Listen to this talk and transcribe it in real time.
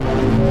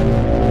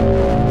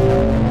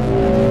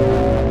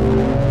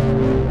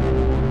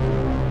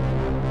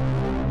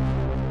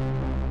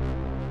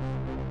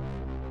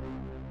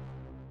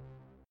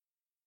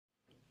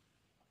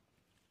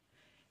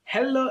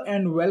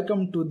and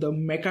welcome to the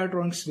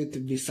Mechatronics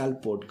with Vishal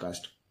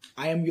podcast.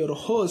 I am your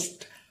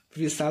host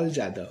Vishal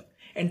Jadhav,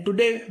 and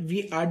today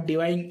we are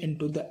diving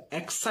into the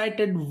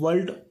excited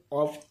world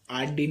of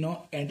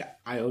Arduino and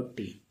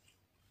IoT.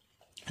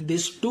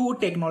 These two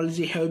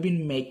technologies have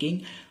been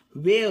making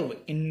wave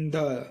in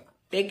the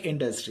tech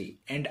industry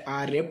and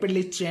are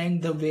rapidly changing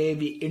the way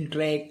we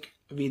interact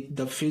with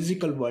the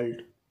physical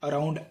world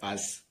around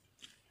us.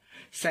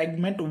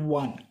 Segment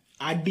 1,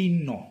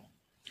 Arduino.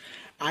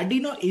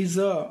 Arduino is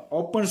an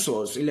open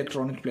source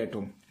electronic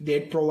platform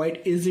that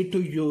provides easy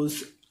to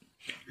use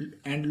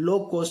and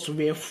low cost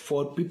way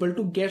for people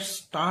to get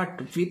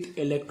started with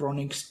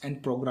electronics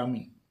and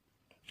programming.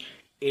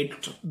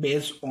 It's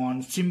based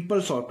on simple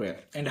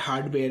software and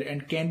hardware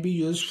and can be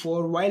used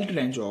for a wide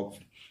range of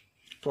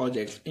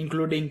projects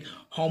including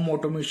home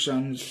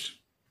automations,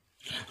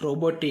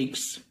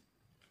 robotics,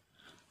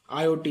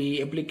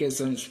 IoT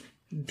applications.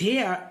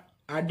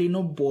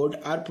 Arduino boards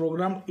are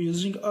programmed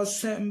using a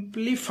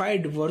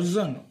simplified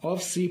version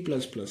of C++,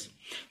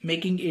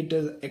 making it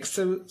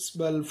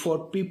accessible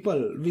for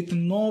people with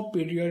no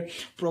prior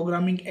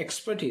programming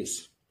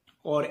expertise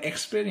or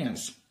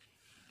experience.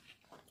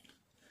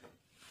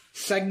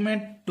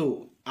 Segment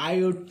 2,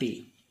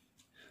 IoT.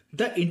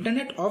 The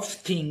Internet of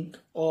Things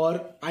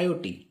or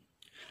IoT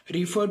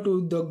refer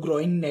to the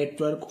growing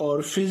network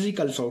or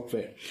physical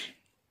software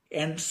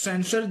and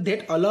sensors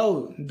that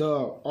allow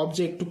the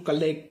object to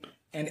collect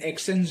and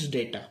exchange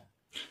data.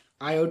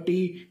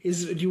 IoT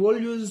is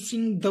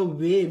revolutionizing the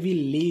way we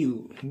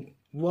live,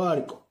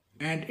 work,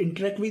 and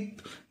interact with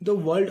the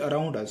world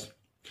around us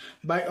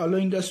by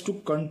allowing us to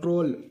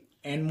control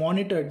and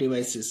monitor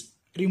devices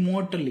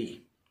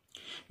remotely.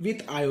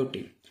 With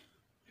IoT,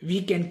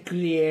 we can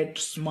create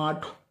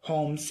smart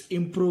homes,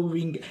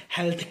 improving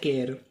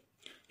healthcare,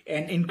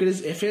 and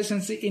increase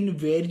efficiency in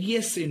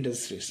various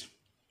industries.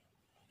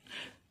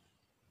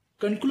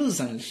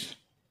 Conclusions.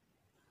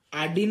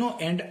 Arduino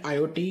and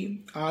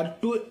IoT are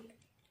two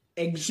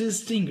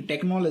existing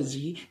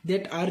technologies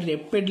that are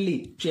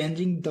rapidly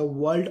changing the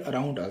world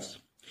around us.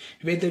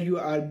 Whether you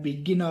are a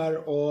beginner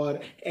or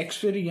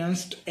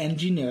experienced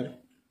engineer,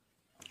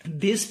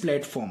 these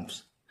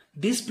platforms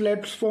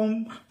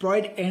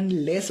provide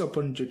endless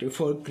opportunity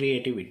for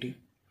creativity,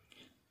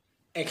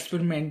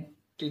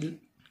 experimental,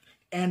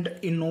 and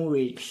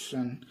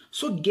innovation.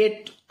 So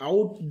get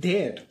out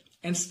there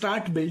and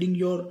start building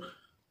your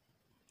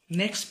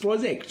next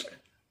project.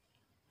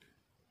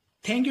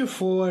 Thank you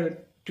for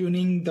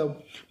tuning the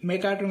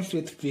Mechatronics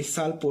with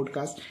Vishal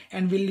podcast,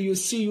 and will you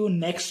see you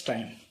next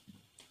time.